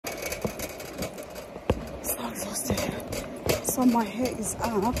So my hair is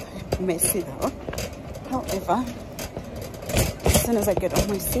up, messy though. However, as soon as I get on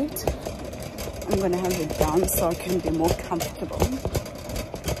my seat, I'm gonna have it down so I can be more comfortable.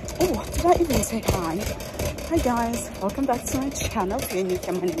 Oh, did I even say hi? Hi guys, welcome back to my channel. If you're new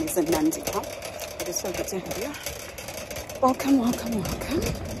here, my name is Nandivantyi. It is so good to have you. Welcome, welcome, welcome.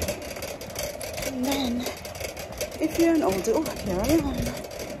 And then, if you're an older, oh, here I am.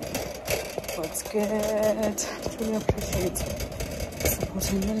 What's good? Truly appreciate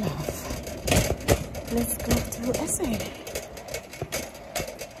support and your love. Let's go through essay.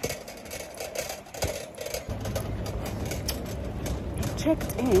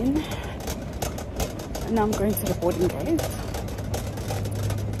 Checked in, and now I'm going to the boarding gate.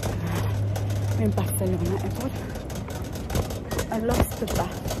 I'm in Barcelona airport. I lost the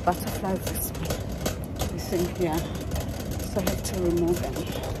butterfly wristband. It's in here, so I have to remove them.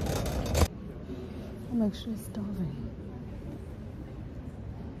 I'm actually starving.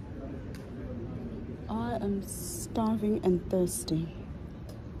 I am starving and thirsty.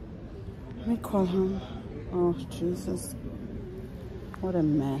 Let me call home. Oh Jesus, what a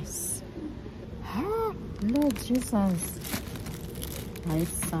mess. Ah, Lord Jesus. My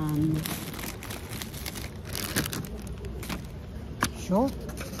son. Sure.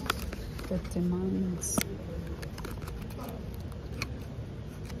 The demands.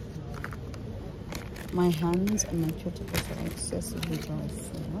 My hands and my cuticles are excessively dry.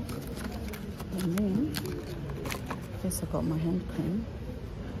 And then, yes, I got my hand cream.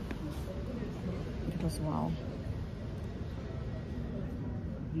 Because wow.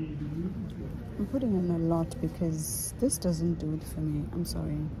 I'm putting in a lot because this doesn't do it for me. I'm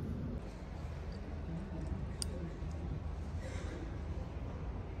sorry.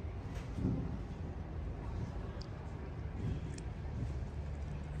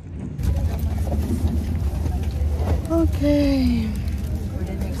 Okay.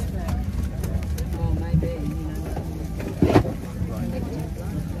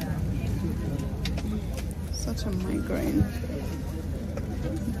 Such a migraine.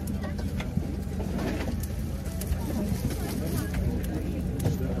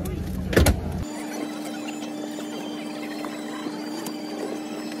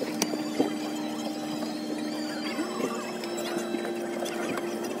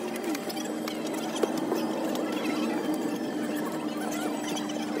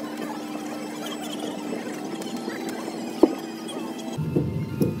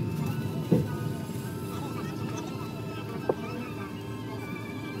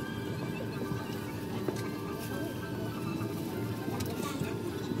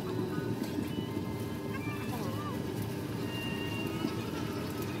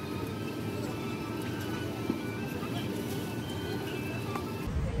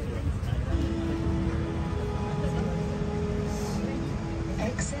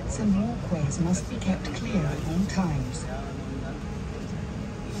 Exits and walkways must be kept clear at all times.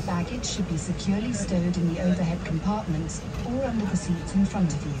 Baggage should be securely stowed in the overhead compartments or under the seats in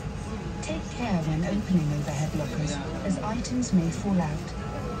front of you. Take care when opening overhead lockers, as items may fall out.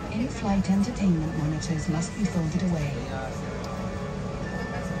 In-flight entertainment monitors must be folded away.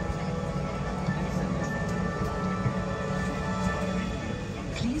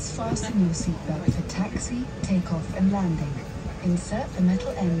 Please fasten your seatbelt for taxi, takeoff and landing. Insert the metal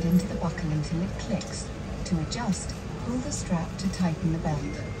end into the buckle until it clicks. To adjust, pull the strap to tighten the belt.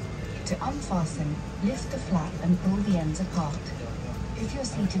 To unfasten, lift the flap and pull the ends apart. If you're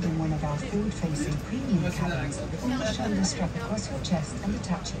seated in one of our forward-facing premium cabins, pull the shoulder strap across your chest and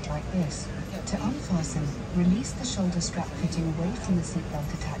attach it like this. To unfasten, release the shoulder strap fitting away from the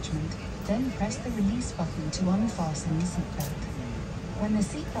seatbelt attachment, then press the release button to unfasten the seatbelt. When the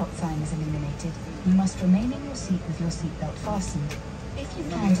seatbelt sign is illuminated, you must remain in your seat with your seatbelt fastened. If you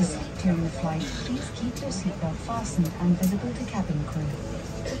plan to sleep during the flight, please keep your seatbelt fastened and visible to cabin crew.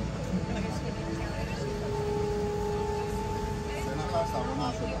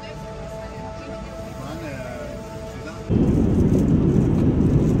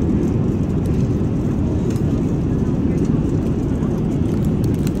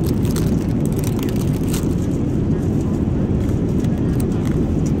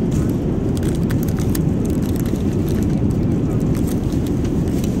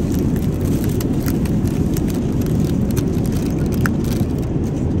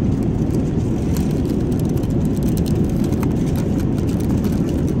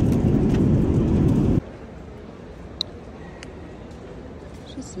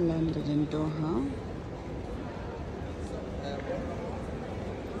 Just landed in Doha.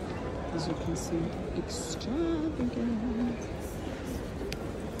 As you can see, extravagant.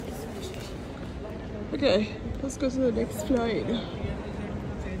 Look Okay, let's go to the next flight.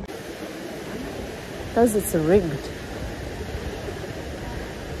 Guys, it's rigged.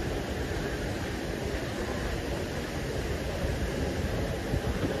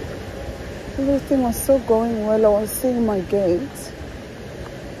 Everything was so going well. I was seeing my gate,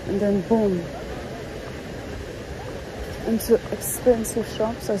 and then boom, into expensive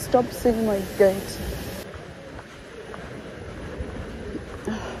shops. I stopped seeing my gate.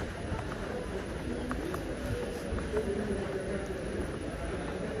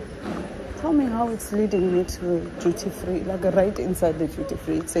 Tell me how it's leading me to duty free, like right inside the duty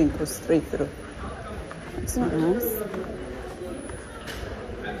free. It's saying go straight through. It's not nice.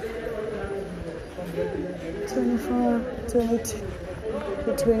 24, 22,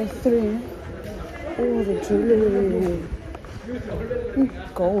 23. Oh, the jewelry.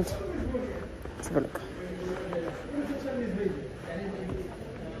 Gold. Let's have a look.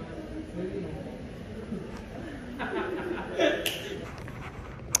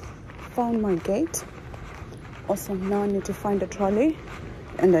 Found my gate. Awesome. Now I need to find a trolley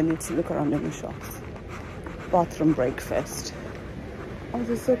and I need to look around in the shops. Bathroom break first. Oh,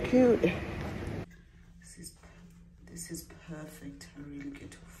 they're so cute. This is perfect. I really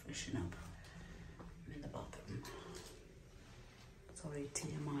get to freshen up. I'm in the bathroom. Sorry,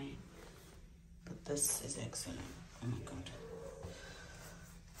 TMI. But this is excellent. Oh my god.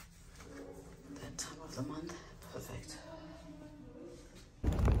 That time of the month, perfect.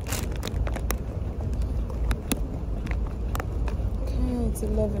 Okay, it's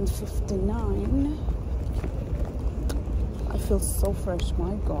 11:59. I feel so fresh,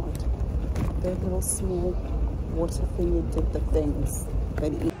 my god. That little small water thing, you did the things.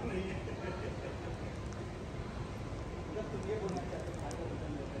 Very easy.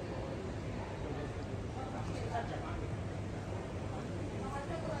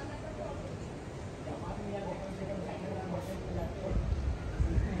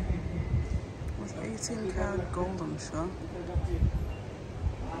 With 18-karat gold, I'm sure.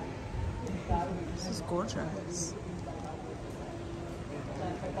 This is gorgeous.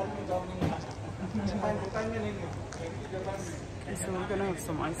 Okay, so we're gonna have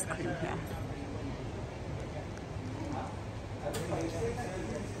some ice cream here.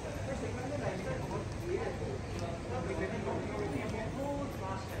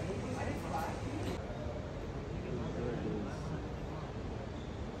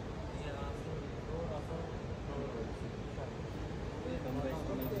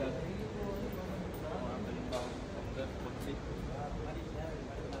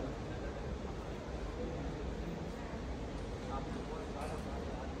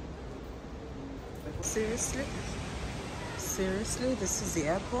 Seriously, this is the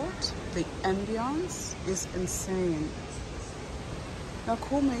airport. The ambience is insane. Like,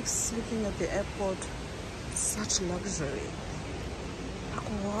 who makes sleeping at the airport such luxury? Like,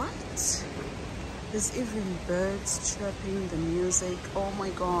 what? There's even birds chirping, the music. Oh my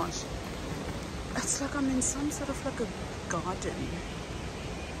gosh. It's like I'm in some sort of like a garden.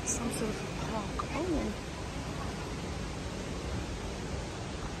 Some sort of a park. Oh.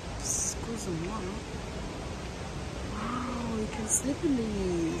 Excuse-moi. Wow, you can sleep in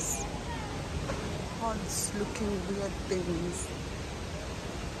these pods looking weird things.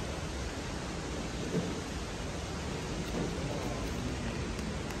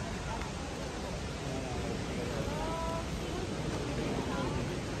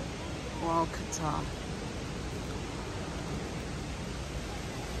 Wow, Qatar.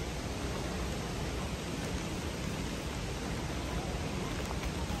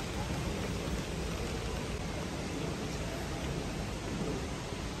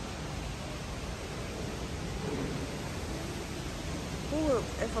 Who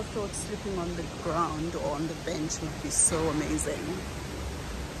ever thought sleeping on the ground or on the bench would be so amazing?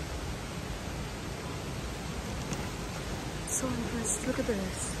 So impressed. Look at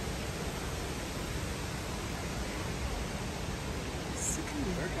this.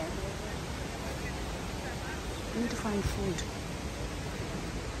 Sickening. I need to find food.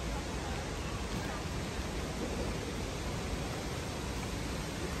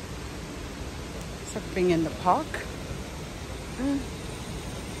 It's like being in the park.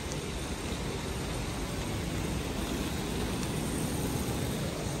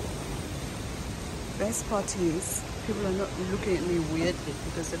 Best part is people are not looking at me weirdly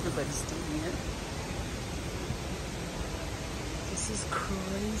because everybody's doing it. This is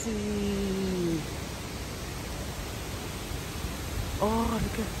crazy. Oh,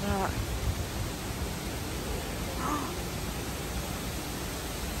 look at that.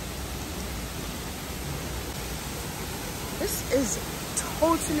 This is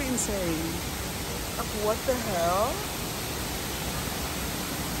totally insane. What the hell?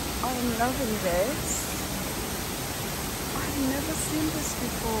 I'm loving this. I've never seen this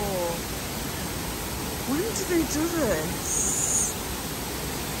before. When did they do this?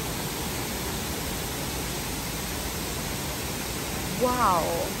 Wow.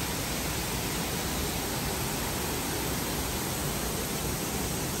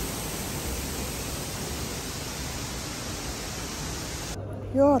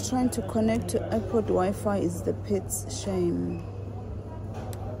 You're trying to connect to airport Wi-Fi is the pit's shame.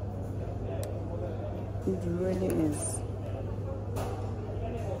 It really is.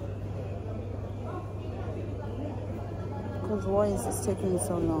 Because why is this taking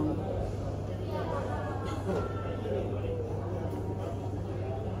so long?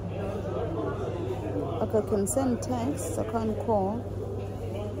 Like I can send texts, I can't call.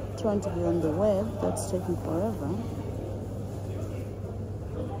 Trying to be on the web, that's taking forever.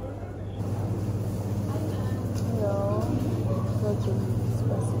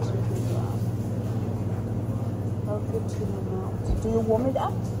 Do you warm it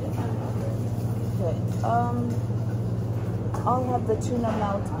up? Okay. I'll have the tuna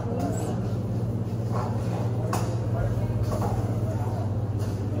melt, please.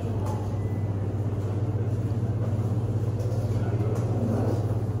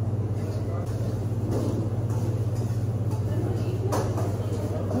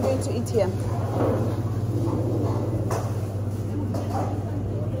 I'm going to eat here.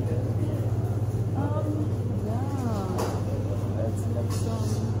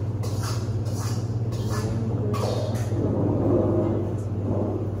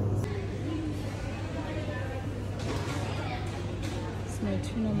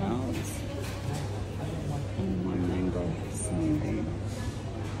 Tuna melts and my mango smoothie.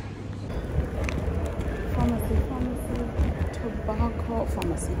 Pharmacy, tobacco,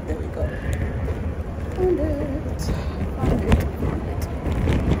 pharmacy, there we go. Found it.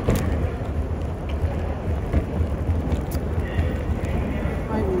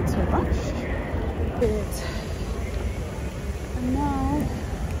 I need to rush it. And now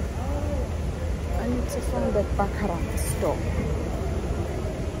I need to find that baccarat store.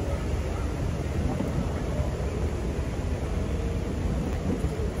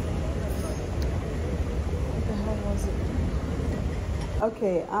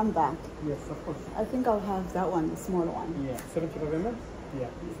 Okay, I'm back. Yes, of course. I think I'll have that one, the smaller one. Yeah, 75 ml? Yeah,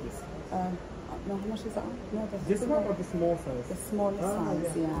 yes. No, how much is that one? No, this one or the small size? The smaller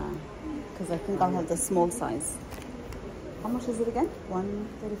size, yeah. Because I think I'll have the small size. How much is it again?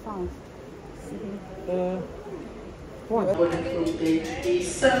 135. Boarding from gate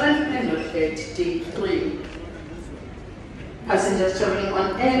D7 and gate D3. Passengers traveling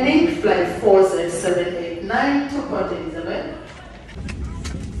on Airlink, flight 40789 to Port Elizabeth.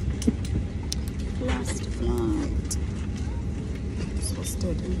 Last flight. So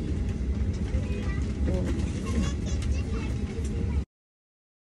steady.